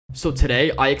So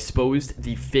today I exposed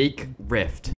the fake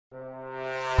Ryft.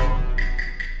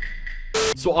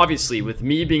 So obviously with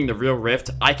me being the real Ryft,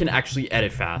 I can actually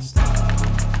edit fast.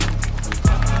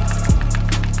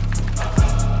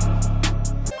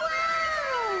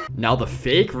 Now the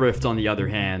fake Ryft on the other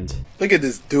hand. Look at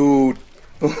this dude.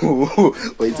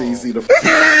 Wait till you see the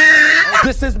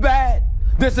This is bad.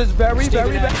 This is very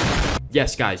bad.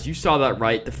 Yes, guys, you saw that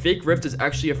right. The fake Ryft is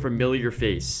actually a familiar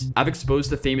face. I've exposed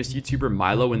the famous YouTuber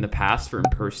Milo in the past for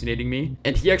impersonating me,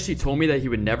 and he actually told me that he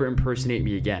would never impersonate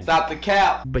me again. Stop the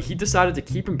cap. But he decided to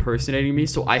keep impersonating me,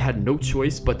 so I had no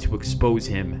choice but to expose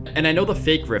him. And I know the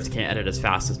fake Ryft can't edit as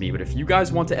fast as me, but if you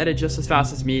guys want to edit just as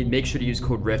fast as me, make sure to use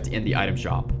code Ryft in the item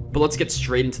shop. But let's get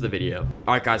straight into the video.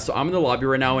 Alright guys, so I'm in the lobby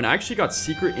right now, and I actually got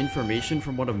secret information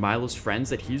from one of Milo's friends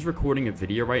that he's recording a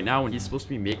video right now, and he's supposed to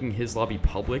be making his lobby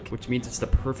public, which means it's the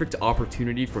perfect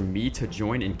opportunity for me to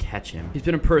join and catch him. He's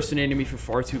been impersonating me for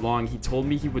far too long. He told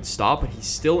me he would stop, but he's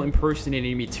still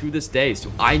impersonating me to this day,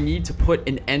 so I need to put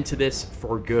an end to this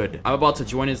for good. I'm about to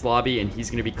join his lobby, and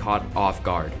he's gonna be caught off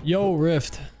guard. Yo,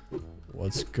 Ryft.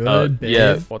 What's good, babe?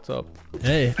 Yeah, what's up?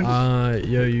 Hey,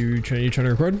 yo, you trying to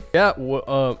record? Yeah, what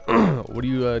are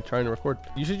you trying to record?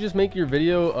 You should just make your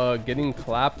video getting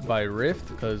clapped by Ryft,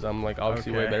 because I'm like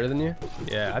obviously way better than you.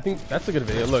 Yeah, I think that's a good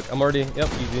video. Look, I'm already, yep,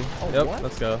 easy. Oh, yep, what?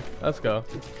 let's go. Let's go.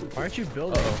 Why aren't you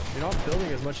building? You're not building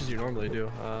as much as you normally do.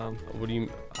 What do you,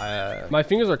 my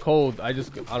fingers are cold. I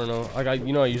don't know. Like I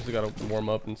usually gotta warm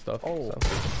up and stuff. Oh,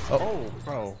 so. oh,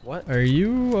 bro, what? Are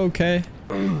you okay?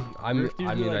 I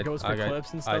mean, goes for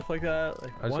clips and stuff like that.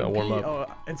 Like I just gotta warm up. Oh,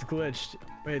 it's glitched.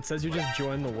 Wait, it says you just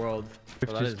joined the world.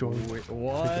 It's just joined.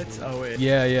 What? Oh wait.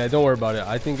 Yeah, don't worry about it.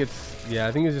 I think it's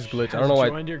just glitched. I don't know why.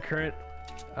 Joined your current.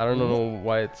 I don't know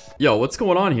why it's. Yo, what's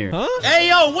going on here? Huh? Hey,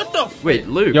 yo, what the? Wait,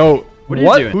 Luke. Yo, what are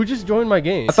you doing? Who just joined my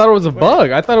game? I thought it was a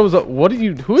bug. I thought it was a. What did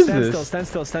you? Who is this? Stand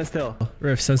still.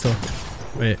 Ryft, stand still.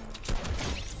 Wait.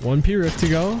 1p Ryft to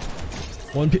go.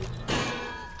 1p.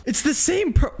 It's the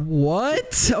same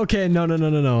what? Okay, no.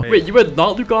 Wait, you had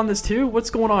not Luke on this too?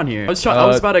 What's going on here? I was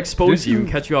about to expose you and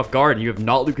catch you off guard, and you have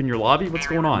not Luke in your lobby? What's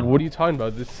going on? What are you talking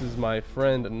about? This is my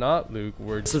friend, not Luke.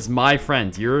 This is my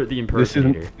friend. You're the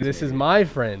impersonator. This is my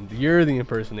friend. You're the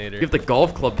impersonator. You have the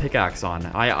golf club pickaxe on.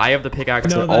 I have the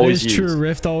pickaxe no, that always is true.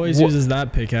 Ryft always uses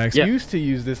that pickaxe. I used to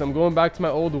use this. I'm going back to my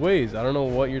old ways. I don't know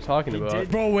what you're talking about.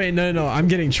 Bro, wait, no. I'm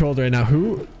getting trolled right now.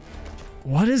 Who?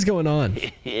 What is going on?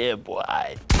 Yeah,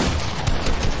 boy.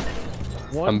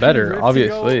 I'm better,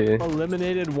 obviously.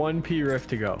 Eliminated 1p Ryft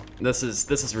to go. This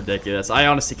is ridiculous. I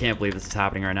honestly can't believe this is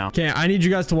happening right now. Okay, I need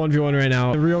you guys to 1v1 right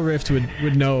now. The real Ryft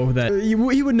would know that he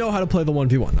would know how to play the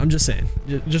 1v1. I'm just saying.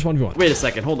 Just 1v1. Wait a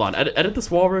second. Hold on. Edit this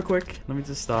wall real quick. Let me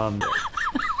just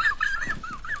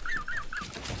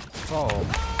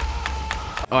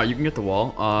Oh, you can get the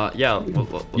wall. Yeah.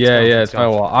 Let's it's my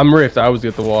wall. I'm Ryft. I always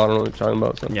get the wall. I don't know what you're talking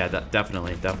about. So. Yeah,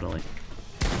 definitely.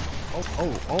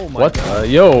 Oh my what? God.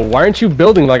 Yo, why aren't you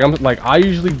building I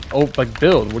usually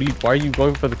build? Why are you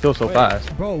going for the kill so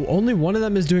fast? Bro, only one of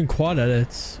them is doing quad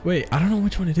edits. Wait, I don't know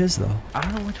which one it is though.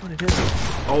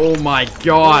 Oh my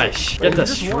gosh. Get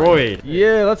destroyed.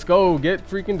 Yeah, let's go. Get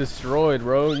freaking destroyed,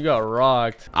 bro. You got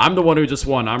rocked. I'm the one who just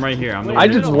won. I'm right here. I'm the one I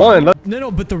just won.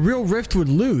 No, but the real Ryft would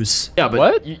lose. Yeah, but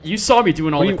what? You saw me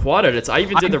doing all the quad edits. I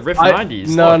even did the Ryft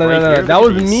 90s. No. That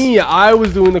was me. I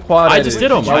was doing the quad edits. I just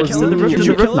did them. I just did the Ryft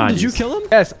 90s. Did you kill him?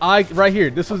 Yes, right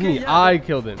here. This was me. Yeah, I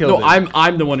killed him. No,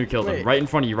 I'm the one who killed him. Right in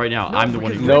front of you right now. I'm the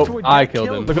one who killed him. Nope, I killed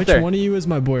him. Look up there. Which one of you is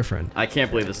my boyfriend? I can't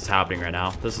believe this is happening right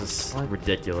now. This is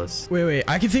ridiculous. Wait.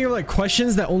 I can think of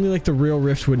questions that only the real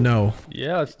Ryft would know.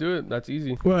 Yeah, let's do it. That's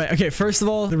easy. Wait. Okay, first of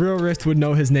all, the real Ryft would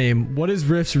know his name. What is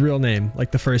Ryft's real name?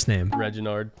 Like the first name?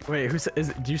 Reginald. Wait,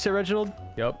 did you say Reginald?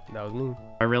 Yep, that was me.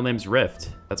 My real name's Ryft.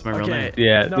 That's my real name.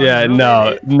 Yeah,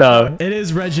 no. It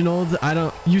is Reginald.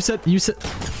 You said.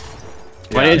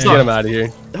 Why didn't you get him out of here?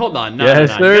 Hold on, no,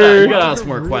 yes, sir. You gotta ask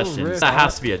more questions. That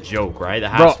has to be a joke, right? That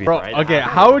has to be right. Okay,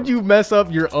 how would you mess up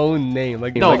your own name?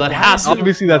 No, that has to.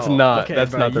 Obviously, that's not.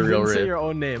 That's not the real Ryft. Say your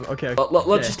own name. Okay.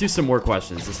 Let's just do some more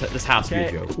questions. This has to be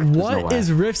a joke. What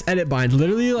is Ryft's edit bind?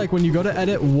 Literally, when you go to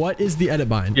edit, what is the edit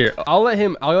bind? Here, I'll let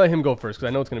him go first because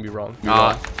I know it's gonna be wrong.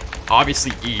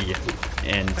 Obviously E,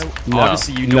 and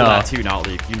obviously you know that too, not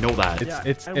Luke. You know that.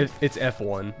 It's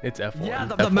F1. It's F1. Yeah,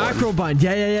 the macro bind.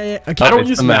 Yeah. Okay. I don't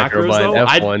use macros though.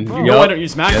 F1. No, I don't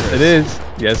use macros.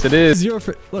 Yes, it is.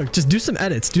 Look, just do some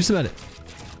edits.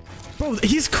 Bro,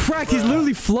 he's cracked. He's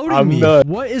literally floating me.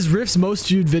 What is Ryft's most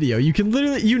viewed video? You can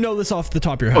literally, know this off the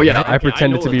top of your head. Oh yeah, I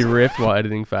pretended to be Ryft while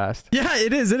editing fast. Yeah,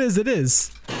 it is.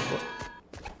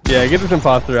 Yeah, get this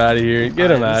imposter out of here.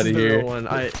 Get him out of here.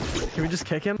 Can we just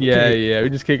kick him? Yeah, yeah. We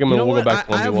just kick him and we'll go back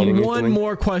to 1v1. I have one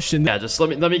more question. Yeah, just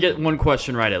let me get one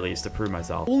question right at least to prove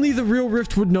myself. Only the real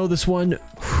Ryft would know this one.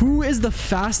 Who is the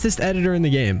fastest editor in the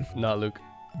game? Not Luke.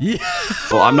 Yeah.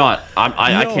 Well, I'm not.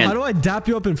 I can't. How do I dap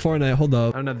you up in Fortnite? Hold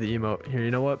up. I don't have the emote. Here,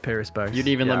 you know what? Pay respects. You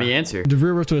didn't even let me answer. The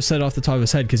real Ryft would have said it off the top of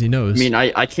his head because he knows. I mean,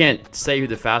 I can't say who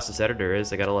the fastest editor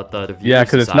is. I gotta let the viewers Yeah,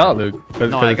 because it's decide. not Luke.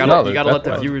 No, you gotta let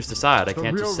the viewers decide. I the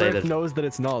can't real just say Ryft that. knows that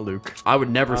it's not Luke. I would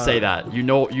never say that. You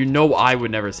know I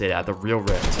would never say that. The real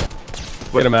Ryft.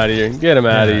 Get him out of here. Get him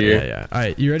out of here. Yeah. All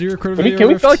right, you ready to record a video? Can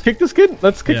we like kick this kid?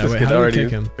 Let's kick this wait, kid how do we already. kick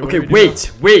him? Okay,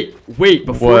 wait.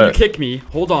 Before you What? kick me,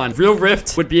 hold on. Real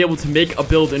Ryft would be able to make a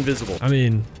build invisible. I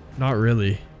mean, not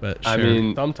really, but sure. I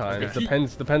mean, sometimes.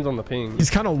 Depends on the ping. He's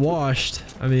kind of washed.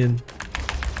 I mean,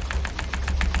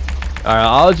 All right,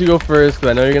 I'll let you go first because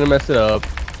I know you're gonna mess it up.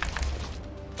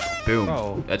 Boom.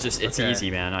 Oh, That's just, it's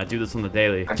easy, man. I do this on the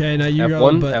daily. okay, now you go.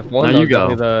 F1, But F1. Now you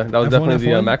go. That was F1, definitely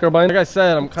the F1. macro bind. Like I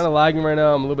said, I'm kind of lagging right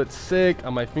now. I'm a little bit sick.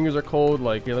 My fingers are cold.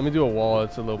 Like, here, let me do a wall.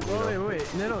 It's a little.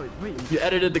 wait. No, wait. You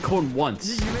edited the code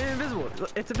once. You made it invisible.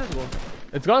 It's invisible.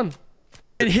 It's gone.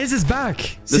 And his is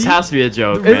back. This See? has to be a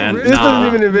joke, The man. real This Ryft- wasn't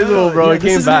even invisible, bro. yeah, It this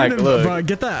came isn't back. even- Look. Bro,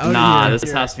 get that out Nah, of here.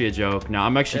 this has to be a joke. No,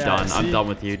 I'm actually done. I'm see? done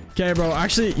with you. Okay, bro.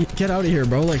 Actually, get out of here,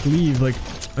 bro. Like, leave. Like,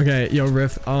 okay, yo,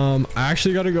 Ryft. I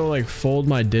actually gotta go like fold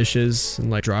my dishes and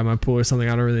like dry my pool or something.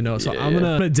 I don't really know. So I'm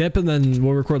gonna dip and then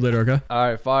we'll record later. Okay. All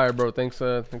right, fire, bro. Thanks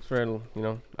for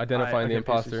identifying the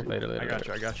imposter. Later. I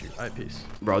got you. All right, peace.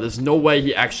 Bro, there's no way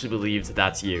he actually believes that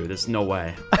that's you. There's no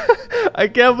way. I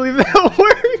can't believe that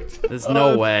worked. There's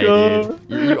no way, go.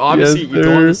 dude. You obviously, Yes, you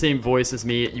don't have sir. the same voice as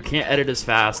me. You can't edit as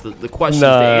fast. The questions,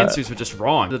 Nah. the answers were just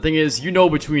wrong. The thing is, you know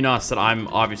between us that I'm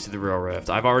obviously the real Ryft.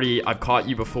 I've caught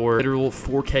you before. Literal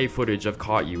 4K footage I've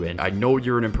caught you in. I know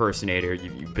you're an impersonator.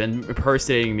 You've been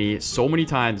impersonating me so many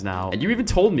times now. And you even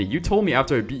told me. You told me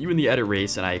after I beat you in the edit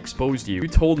race and I exposed you. You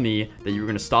told me that you were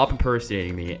going to stop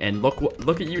impersonating me. And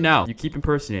look at you now. You keep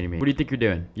impersonating me. What do you think you're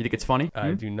doing? You think it's funny?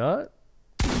 I do not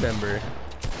remember.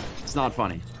 It's not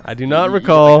funny. I do not You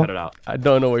recall. cut it out. I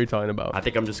don't know what you're talking about. I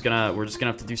think we're just gonna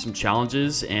have to do some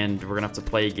challenges and we're gonna have to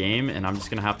play a game and I'm just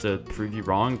gonna have to prove you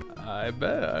wrong. I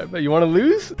bet. You want to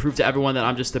lose? Prove to everyone that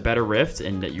I'm just a better Ryft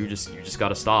and that you just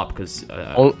gotta stop because.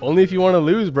 Only if you want to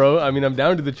lose, bro. I mean, I'm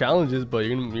down to the challenges, but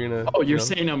you're gonna. Oh, you're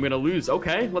saying I'm gonna lose?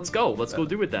 Okay, let's go. Let's go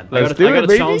do it then. Let's I do got it, a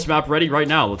baby. challenge map ready right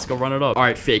now. Let's go run it up. All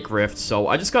right, fake Ryft. So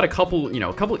I just got a couple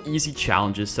easy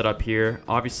challenges set up here.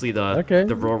 Obviously the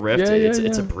raw Ryft,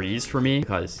 it's a breeze for me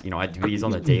because I do these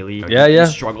on the daily. You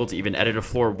struggle to even edit a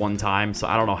floor one time, so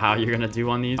I don't know how you're gonna do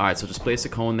on these. All right, so just place a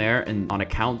cone there, and on a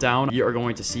countdown, you are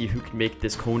going to see who can make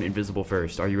this cone invisible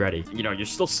first. Are you ready? You're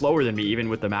still slower than me even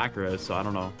with the macros, so I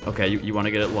don't know. Okay, you want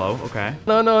to get it low? Okay.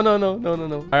 No. All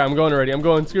right, I'm going already. I'm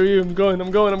going. Screw you. I'm going.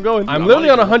 I'm literally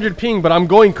on 100 ping, but I'm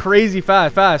going crazy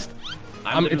fast.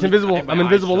 It's invisible. I'm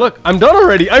invisible. Look, I'm done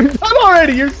already.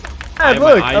 You're sad.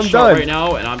 Look, I'm done right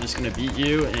now, and I'm just gonna beat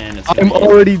you. And I'm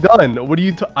already done. What are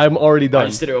you? I'm already done. I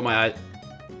just did it with my eye.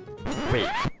 Wait,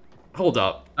 hold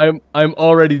up. I'm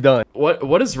already done.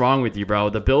 What is wrong with you,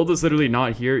 bro? The build is literally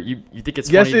not here. You think it's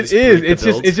Yes, funny? it is.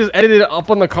 It's just edited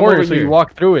up on the corner over so here. you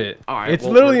walk through it. All right, it's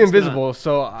well, literally we're just invisible,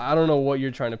 so I don't know what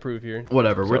you're trying to prove here.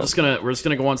 Whatever. We're just gonna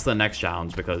go on to the next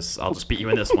challenge because I'll just beat you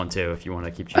in this one too if you want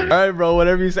to keep cheating. All right, bro.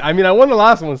 Whatever you say. I mean, I won the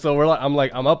last one, so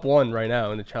I'm up 1 right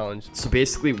now in the challenge. So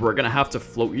basically, we're gonna have to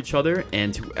float each other,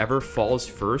 and whoever falls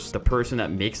first, the person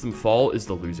that makes them fall is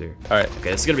the loser. All right.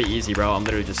 Okay, this is gonna be easy, bro. I'm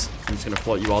just gonna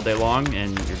float you all day long,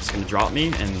 and you're just gonna drop me,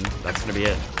 and that's gonna be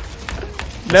it.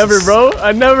 Never, bro.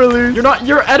 I never lose.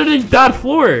 You're editing that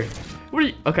floor. What are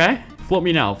you? Okay, float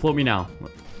me now.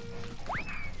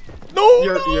 No.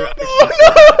 You're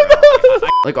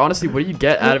like, honestly, what do you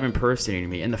get out of impersonating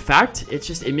me? And the fact,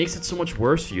 it makes it so much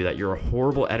worse for you that you're a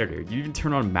horrible editor. You even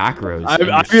turn on macros.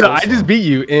 I just beat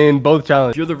you in both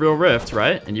challenges. You're the real Ryft,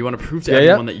 right? And you want to prove to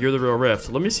everyone that you're the real Ryft.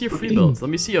 So let me see your free builds. Let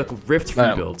me see a Ryft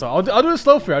free build. So I'll do it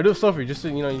slow for you. Just so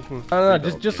you can. I don't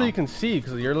know. Just so you can see,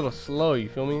 because you're a little slow. You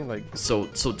feel me? Like. So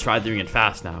try doing it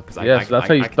fast now, because that's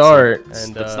how you start.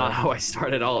 And that's not how I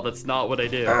start at all. That's not what I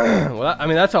do. Well, I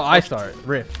mean, that's how I start.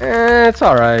 Ryft. It's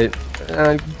all right.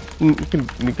 You can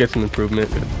get some improvement.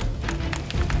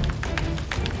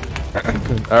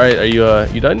 All right, are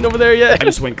you done over there yet? I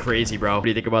just went crazy, bro. What do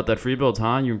you think about that free build,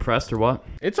 huh? You impressed or what?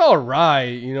 It's all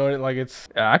right. Like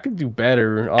I could do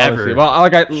better, honestly. Ever. Well,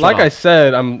 like I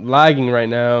said, I'm lagging right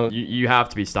now. You have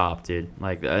to be stopped, dude.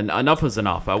 Like, enough is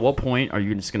enough. At what point are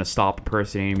you just gonna stop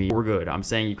impersonating me? We're good. I'm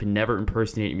saying you can never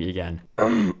impersonate me again.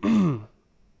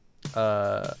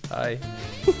 I.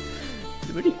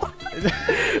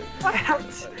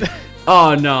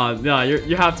 Oh no,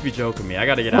 you have to be joking me. I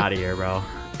gotta get out of here, bro.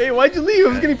 Hey, why'd you leave? It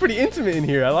was getting pretty intimate in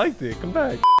here. I liked it. Come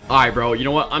back. All right, bro. You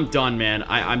know what? I'm done, man.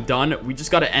 I'm done. We just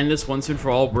gotta end this once and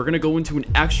for all. We're gonna go into an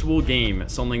actual game,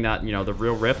 something that, you know, the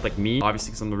real Ryft, like me,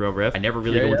 obviously, because I'm the real Ryft. I never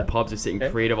really go into pubs or sit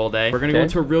in creative all day. We're gonna go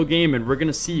into a real game, and we're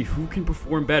gonna see who can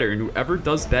perform better, and whoever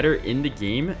does better in the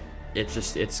game,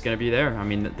 it's gonna be there. I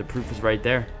mean, the proof is right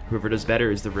there. Whoever does better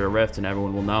is the real Ryft, and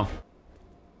everyone will know.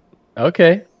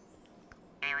 Okay.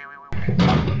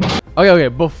 Okay.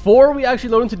 Before we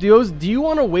actually load into duos, do you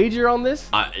want to wager on this?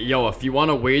 Yo, if you want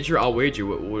to wager, I'll wager.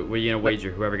 What are you gonna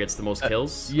wager? Whoever gets the most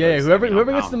kills? Yeah,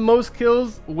 whoever gets the most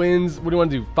kills wins. What do you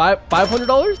want to do?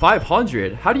 $500?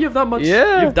 500? How do you have that much?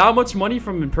 Yeah. You have that much money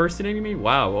from impersonating me?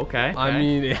 Wow. Okay. I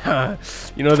mean, yeah,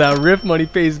 you know that Ryft money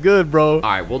pays good, bro. All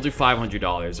right, we'll do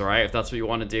 $500. All right, if that's what you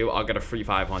want to do, I'll get a free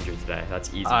 500 today.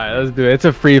 That's easy. All right, let's do it. It's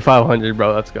a free 500,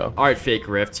 bro. Let's go. All right, fake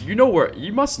Ryft.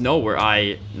 You must know where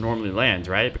I normally land,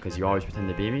 right? Because you always pretend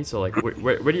to be me. So like,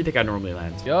 where do you think I normally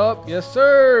land? Yup. Yes,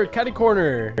 sir. Caddy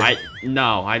corner.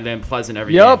 No, I land Pleasant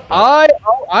every Yup. game.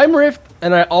 I'm Ryft,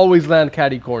 and I always land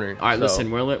caddy corner. All right, listen,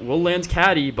 we'll land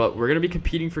caddy, but we're gonna be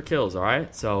competing for kills. All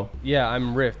right, so yeah,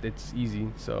 I'm Ryft. It's easy.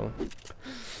 So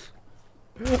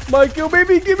my kill,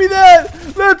 baby, give me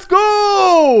that. Let's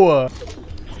go.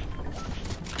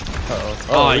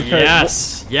 Oh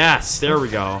yes, there we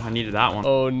go. I needed that one.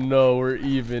 Oh no, we're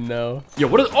even now. Yo,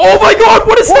 what is? Oh my God,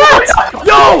 what is that?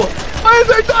 Yo!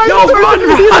 Yo, run!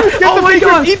 Oh my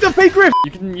God! Eat the fake Ryft.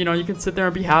 You can sit there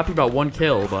and be happy about one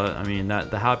kill, but I mean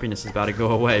the happiness is about to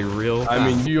go away real fast. I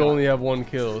mean, you only have one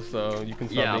kill, so you can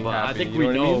stop being but happy. I think you know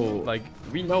we know, like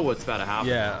we know what's about to happen.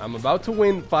 Yeah, I'm about to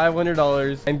win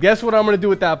 $500, and guess what I'm gonna do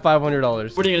with that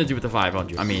 $500? What are you gonna do with the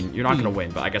 500? I mean, you're not gonna win,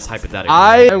 but I guess hypothetically.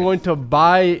 I am going to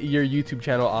buy your YouTube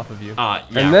channel off of you. Yeah,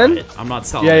 and then right. I'm not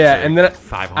selling. Yeah, and then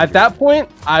 500. at that point,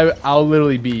 I'll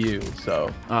literally be you.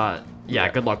 So. Yeah,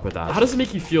 good luck with that. How does it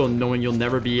make you feel knowing you'll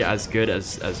never be as good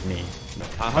as me?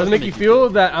 How does it make you feel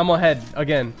that I'm ahead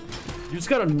again? You just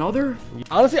got another?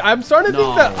 Honestly, I'm starting to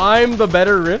think that I'm the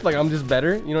better Ryft. Like, I'm just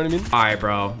better. You know what I mean? All right,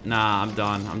 bro. Nah, I'm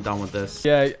done. I'm done with this.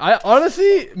 Yeah, I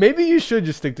honestly, maybe you should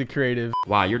just stick to creative.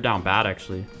 Wow, you're down bad,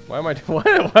 actually. Why am I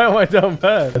down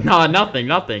bad? Nah, nothing.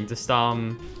 Just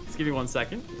give me 1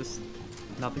 second. Just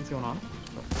nothing's going on.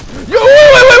 Yo,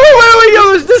 wait,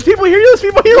 yo, there's people here,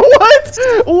 what?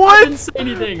 I didn't say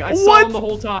anything. I saw them the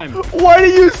whole time. Why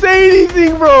did you say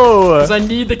anything, bro? Because I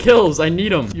need the kills. I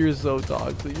need them. You're so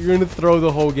toxic. You're gonna throw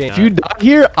the whole game. If you die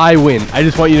here, I win. I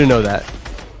just want you to know that.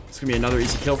 It's gonna be another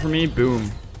easy kill for me.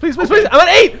 Boom. Please, I'm at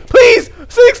 8. Please,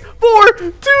 6, 4,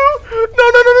 2.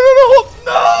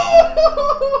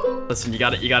 No. Listen, you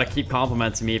gotta keep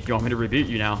complimenting me if you want me to reboot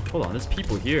you now. Hold on, there's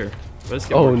people here. Let's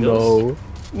get Oh more kills.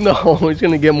 No, he's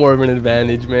gonna get more of an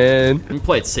advantage, man. I'm gonna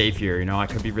play it safe here. You know, I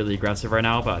could be really aggressive right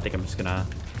now, but I think I'm just gonna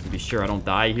be sure I don't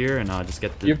die here and just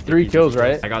get the. You have 3 kills,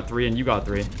 right? I got 3 and you got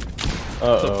 3.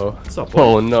 What's up,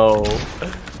 oh no.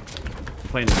 I'm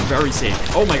playing this very safe.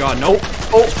 Oh my God, no.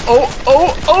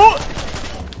 Oh.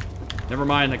 Never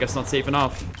mind. I guess not safe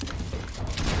enough.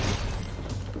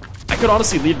 I could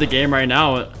honestly leave the game right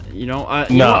now. You know,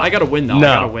 you know what? I gotta win though. I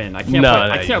gotta win. I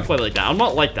can't play like that. I'm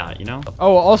not like that, you know.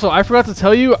 Oh, also, I forgot to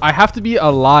tell you, I have to be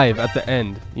alive at the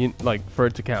end, like for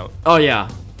it to count. Oh yeah.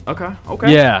 Okay.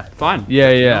 Yeah. Fine.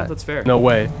 Yeah. No, that's fair. No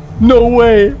way. Build.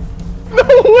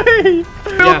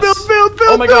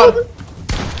 Oh my God.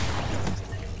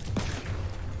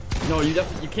 No, you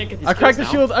can't get these. I cracked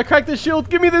the shield.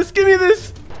 Give me this.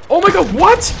 Oh my God,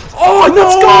 what? Oh,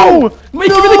 let's go. Wait,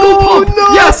 give me the gold pump.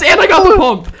 No. Yes, and I got the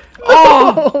pump.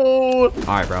 Oh!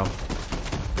 Alright, bro.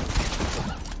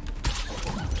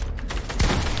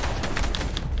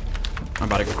 I'm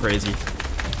about to go crazy.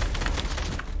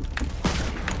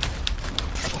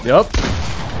 Yep.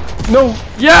 No.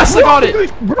 Yes, I got it.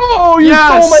 Bro, you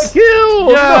stole my kill.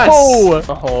 Yes.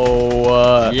 No.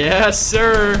 Oh. Yes,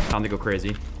 sir. Time to go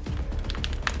crazy.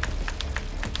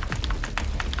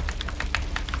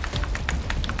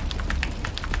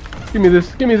 Give me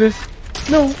this.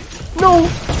 No.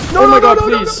 Oh my God,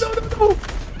 please. No.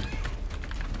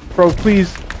 Bro,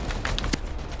 please.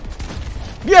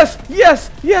 Yes.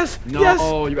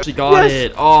 No, you actually got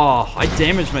it. Oh, I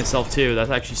damaged myself too. That's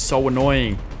actually so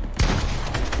annoying.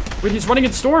 Wait, he's running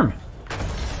in storm.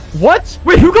 What?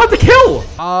 Wait, who got the kill?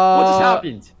 What just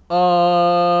happened?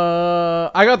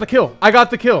 I got the kill.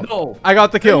 No. I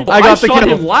got the kill. I shot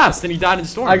him last and he died in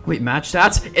storm. Wait, match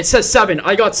stats? It says 7.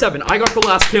 I got 7. I got the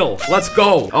last kill. Let's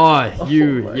go. Oh,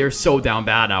 you're so down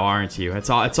bad now, aren't you? It's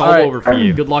all over for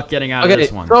you. Good luck getting out of this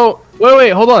one. So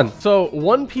Wait, hold on. So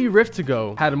 1P Ryft to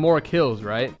go had more kills,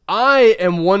 right? I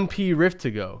am 1P Ryft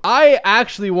to go. I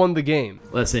actually won the game.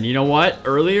 Listen, you know what?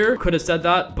 Earlier could have said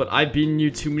that, but I've beaten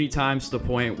you too many times to the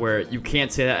point where you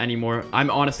can't say that anymore. I'm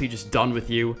honestly just done with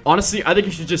you. Honestly, I think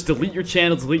you should just delete your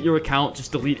channel, delete your account,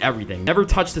 just delete everything. Never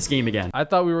touch this game again. I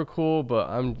thought we were cool, but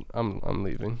I'm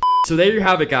leaving. So there you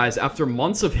have it, guys. After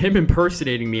months of him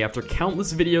impersonating me, after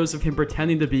countless videos of him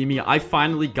pretending to be me, I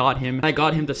finally got him. I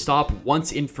got him to stop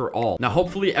once and for all. Now,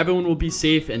 hopefully everyone will be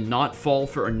safe and not fall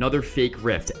for another fake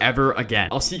Ryft ever again.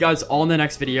 I'll see you guys all in the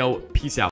next video. Peace out.